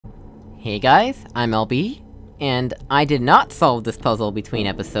Hey guys, I'm LB, and I did not solve this puzzle between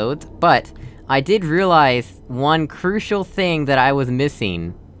episodes, but I did realize one crucial thing that I was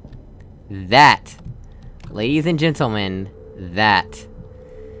missing. That. Ladies and gentlemen, that.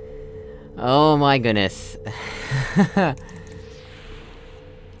 Oh my goodness.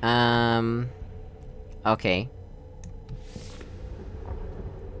 Okay.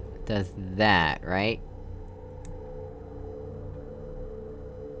 Does that, right?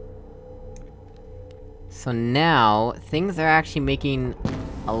 So now, things are actually making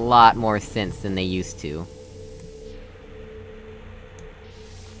a lot more sense than they used to.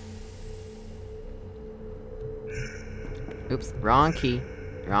 Oops, wrong key.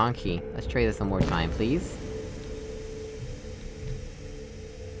 Wrong key. Let's try this one more time, please.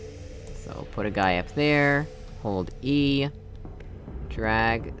 So, put a guy up there, hold E,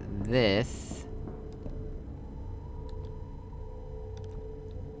 drag this...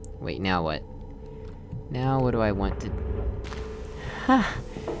 Wait, now what? Now what do I want to...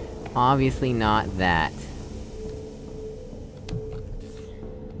 Obviously not that.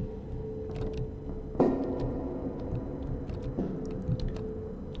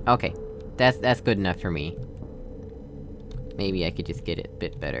 Okay. That's good enough for me. Maybe I could just get it a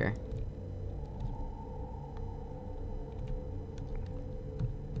bit better.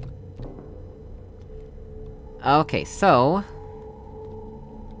 Okay, so...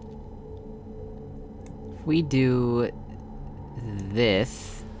 if we do...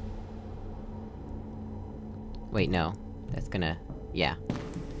 this... Wait, no. That's gonna... yeah.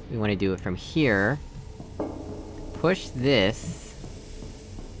 We wanna do it from here. Push this.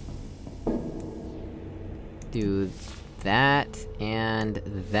 Do that, and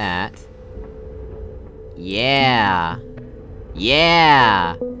that. Yeah!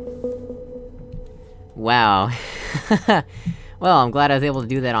 Yeah! Wow. Well, I'm glad I was able to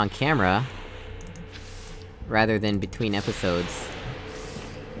do that on camera. Rather than between episodes.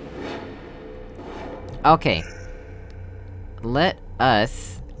 Okay. Let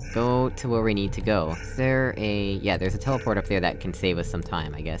us go to where we need to go. Is there a... yeah, there's a teleport up there that can save us some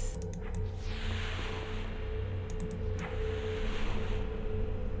time, I guess.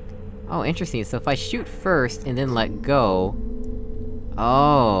 Oh, interesting, so if I shoot first, and then let go...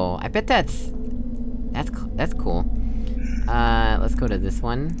 oh, I bet that's cool. Let's go to this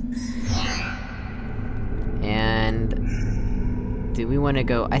one. And... do we wanna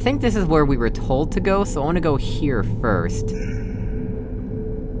go... I think this is where we were told to go, so I wanna go here first.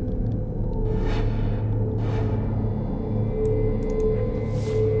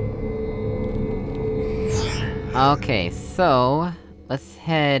 Okay, so... let's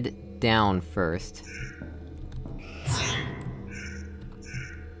head down first.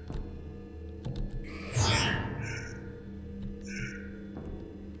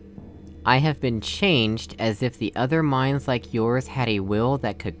 I have been changed as if the other minds like yours had a will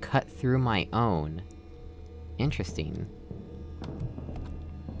that could cut through my own. Interesting.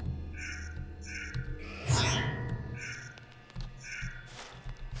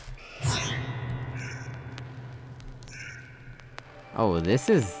 Oh, this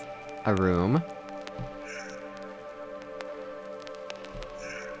is... a room.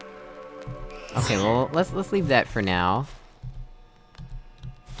 Okay, well, let's leave that for now.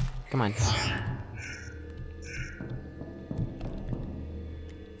 Come on.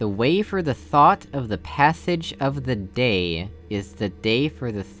 The way for the thought of the passage of the day is the day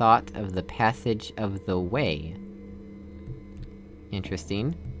for the thought of the passage of the way.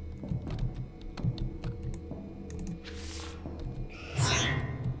 Interesting.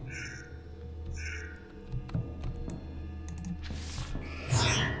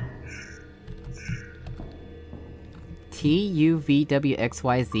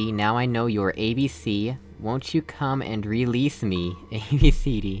 TUVWXYZ, now I know your ABC. Won't you come and release me?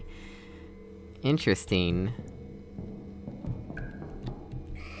 ABCD. Interesting.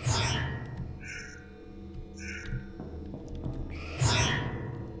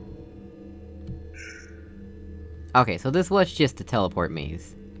 Okay, so this was just a teleport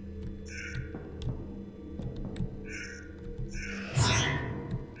maze.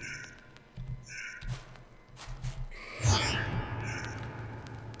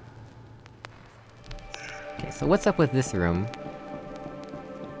 So what's up with this room?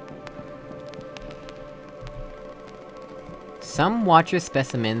 Some Watcher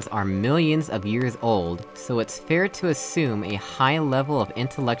specimens are millions of years old, so it's fair to assume a high level of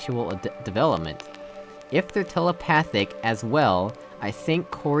intellectual development. If they're telepathic as well, I think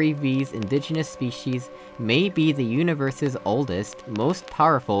Corey V's indigenous species may be the universe's oldest, most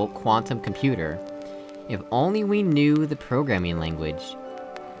powerful quantum computer. If only we knew the programming language.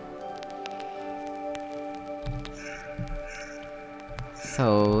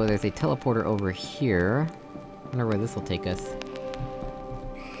 So, there's a teleporter over here. Wonder where this will take us.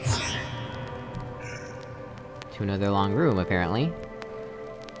 To another long room, apparently.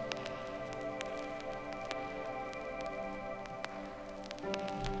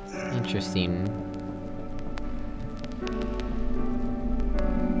 Interesting.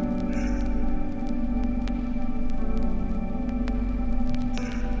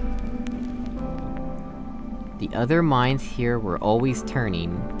 The other minds here were always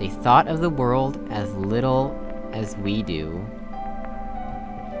turning. They thought of the world as little as we do.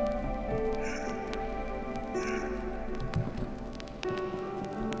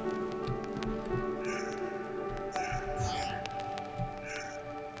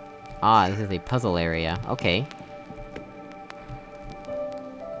 Ah, this is a puzzle area. Okay.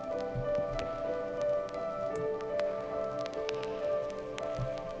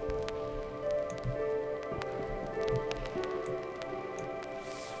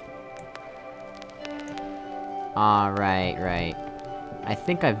 Ah, right. I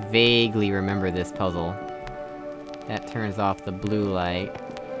think I vaguely remember this puzzle. That turns off the blue light.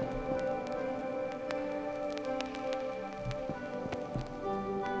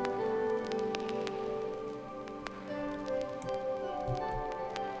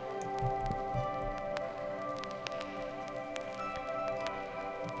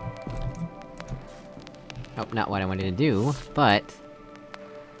 Oh, not what I wanted to do, but...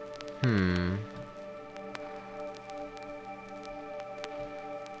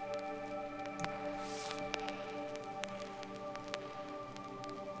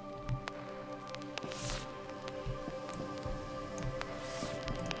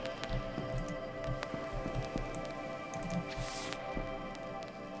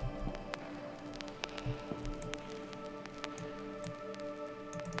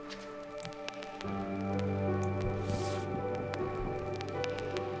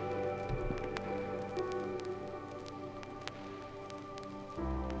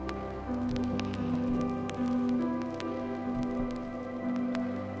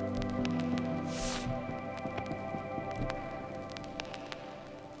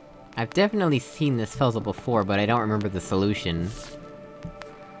 I've definitely seen this puzzle before, but I don't remember the solution.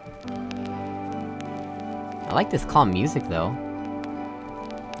 I like this calm music, though.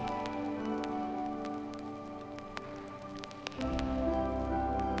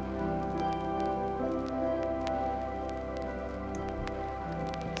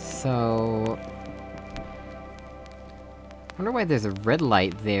 So... I wonder why there's a red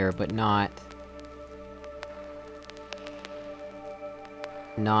light there, but not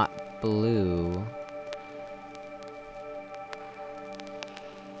blue.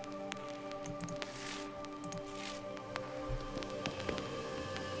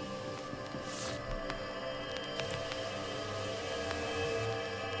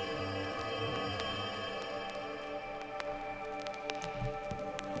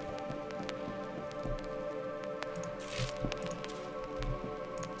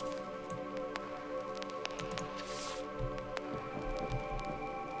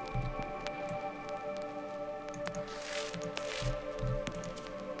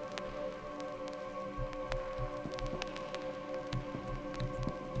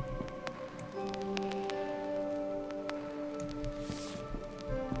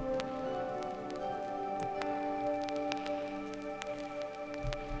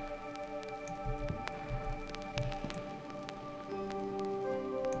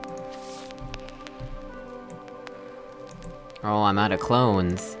 Oh, I'm out of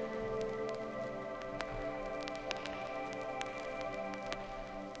clones.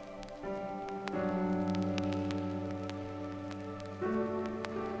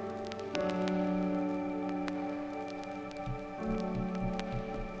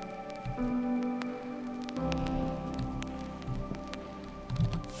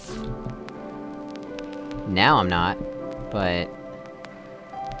 Now I'm not, but...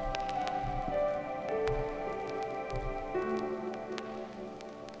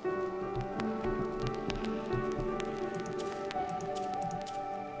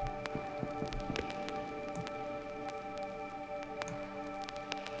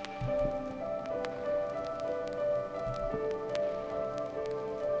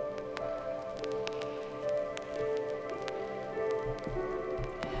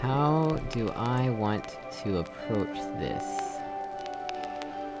 How do I want to approach this?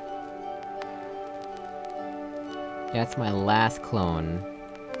 That's my last clone.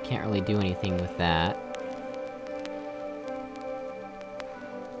 Can't really do anything with that.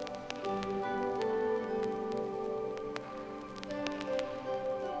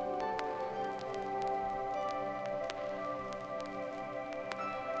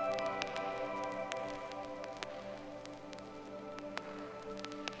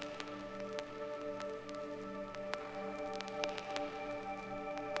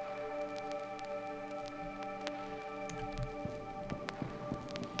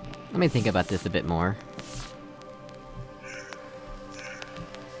 Let me think about this a bit more.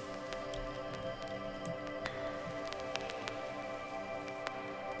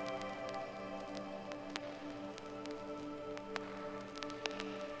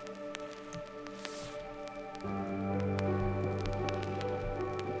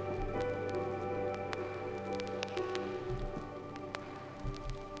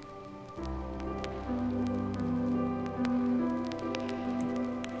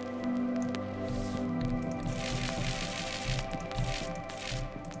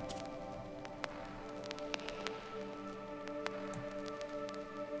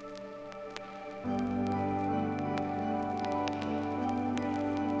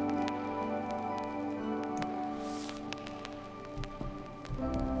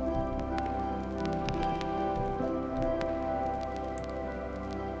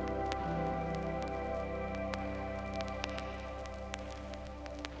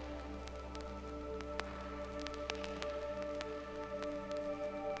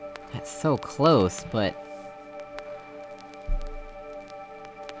 That's so close, but...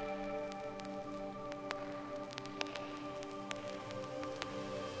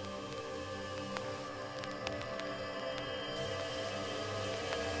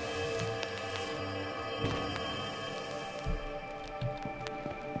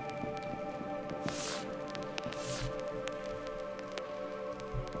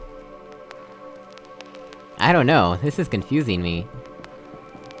 I don't know, this is confusing me.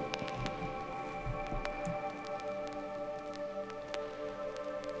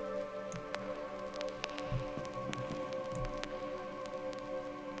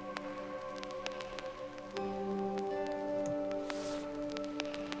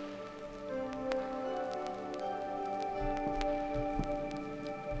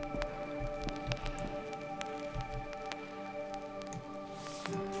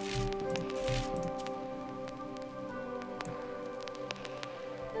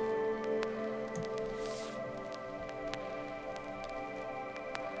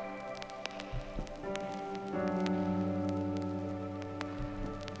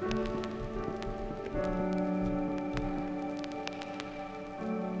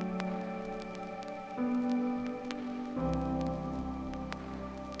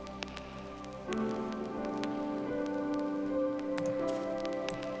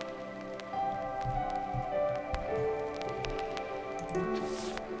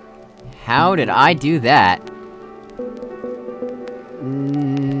 How did I do that?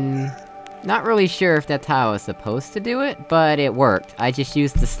 Not really sure if that's how I was supposed to do it, but it worked. I just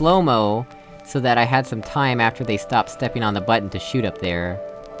used the slow-mo, so that I had some time after they stopped stepping on the button to shoot up there.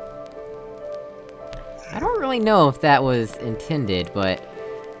 I don't really know if that was intended, but...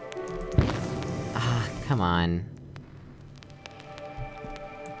 Ah, come on.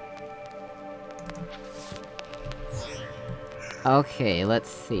 Okay, let's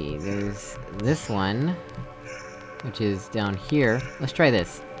see, there's this one, which is down here. Let's try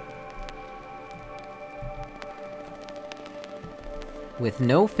this. With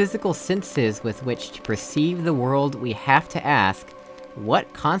no physical senses with which to perceive the world, we have to ask,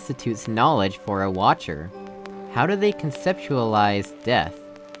 what constitutes knowledge for a Watcher? How do they conceptualize death?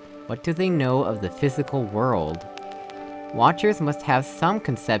 What do they know of the physical world? Watchers must have some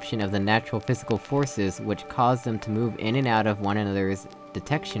conception of the natural physical forces which cause them to move in and out of one another's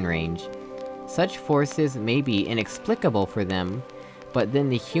detection range. Such forces may be inexplicable for them, but then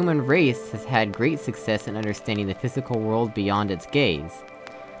the human race has had great success in understanding the physical world beyond its gaze.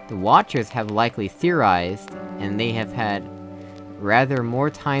 The Watchers have likely theorized, and they have had rather more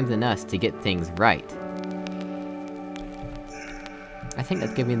time than us to get things right. I think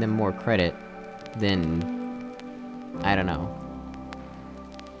that's giving them more credit than... I don't know.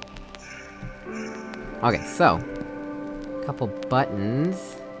 Okay, so... couple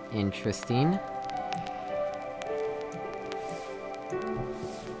buttons. Interesting.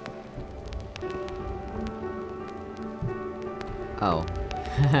 Oh.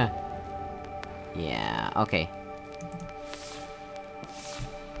 Yeah, okay.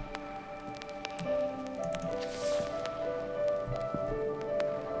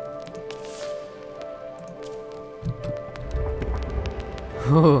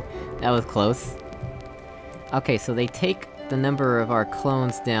 Ooh, that was close. Okay, so they take the number of our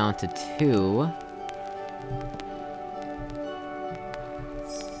clones down to 2.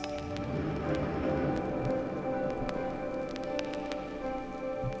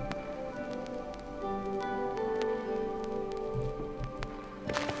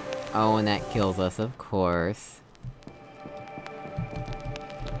 Oh, and that kills us, of course.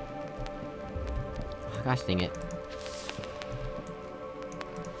 Oh, gosh dang it.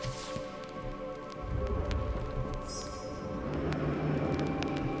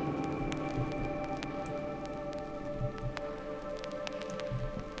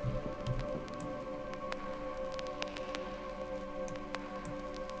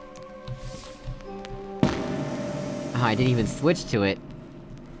 Oh, I didn't even switch to it.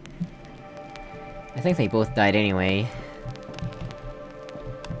 I think they both died anyway.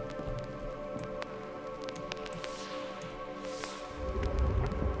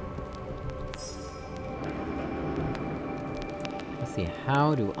 Let's see,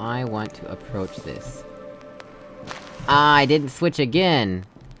 how do I want to approach this? Ah, I didn't switch again!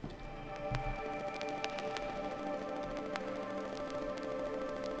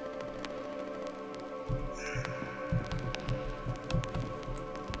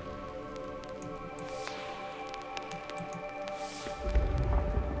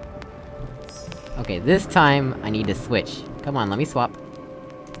 Okay, this time, I need to switch. Come on, let me swap.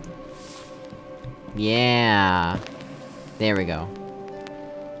 Yeah! There we go.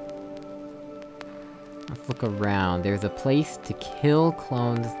 Let's look around. There's a place to kill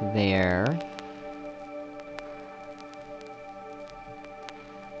clones there.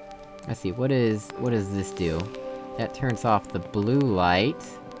 Let's see, what does this do? That turns off the blue light.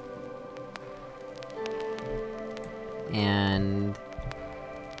 And...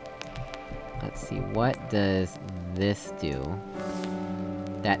 let's see, what does this do?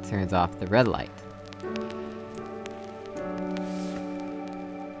 That turns off the red light.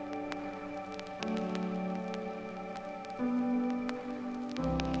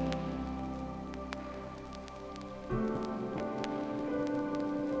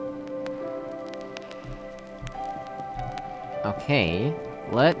 Okay,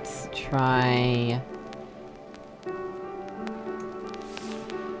 let's try...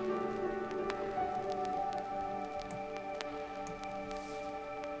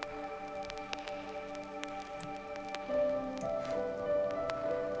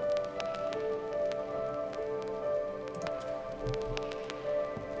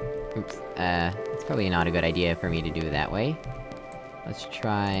 Oops, it's probably not a good idea for me to do it that way. Let's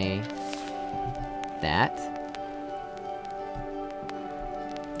try... that.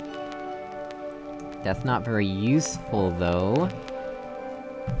 That's not very useful, though.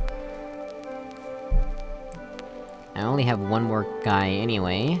 I only have one more guy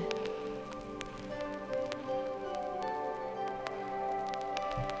anyway.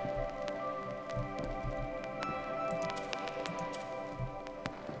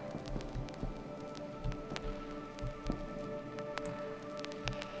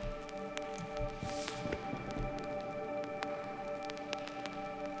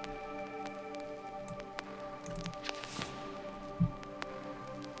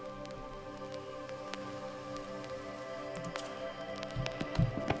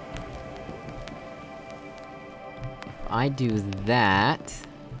 I do that...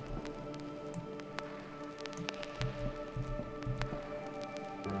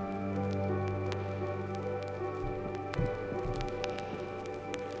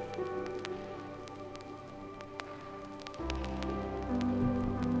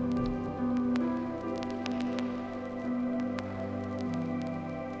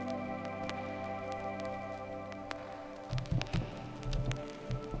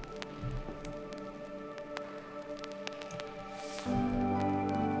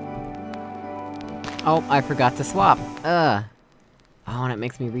 Oh, I forgot to swap! Ugh! Oh, and it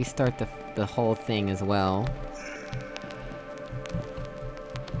makes me restart the whole thing as well.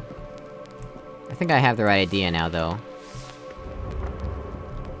 I think I have the right idea now, though.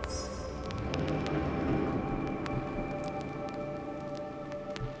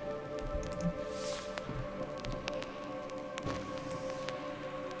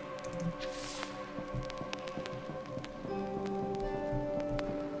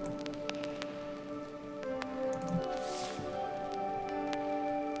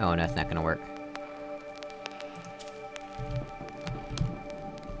 Oh, no, that's not gonna work.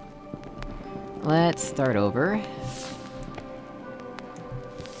 Let's start over.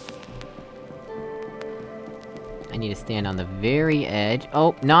 I need to stand on the very edge.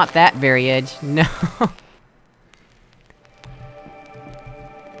 Oh, not that very edge! No!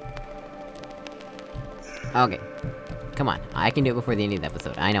 Okay. Come on, I can do it before the end of the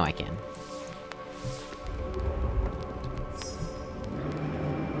episode. I know I can.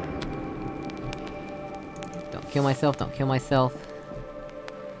 Don't kill myself, don't kill myself.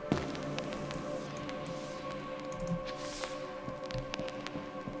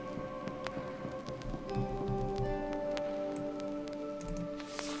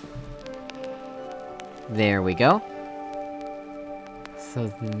 There we go.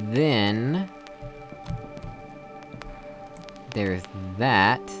 So then... there's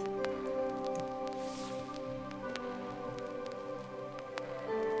that.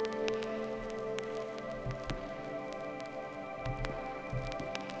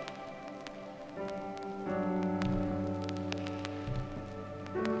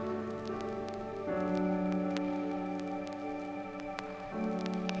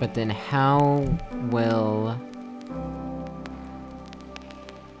 But then how will...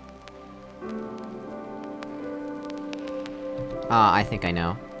 Ah, I think I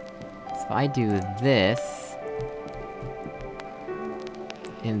know. So if I do this...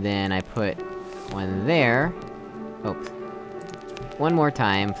 and then I put one there... Oops. One more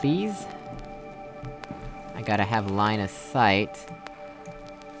time, please. I gotta have line of sight.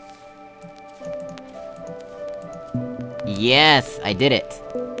 Yes! I did it!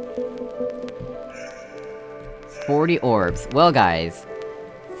 40 orbs. Well guys,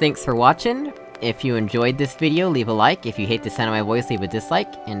 thanks for watching. If you enjoyed this video, leave a like. If you hate the sound of my voice, leave a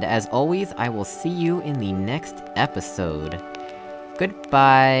dislike. And as always, I will see you in the next episode.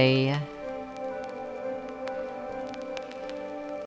 Goodbye!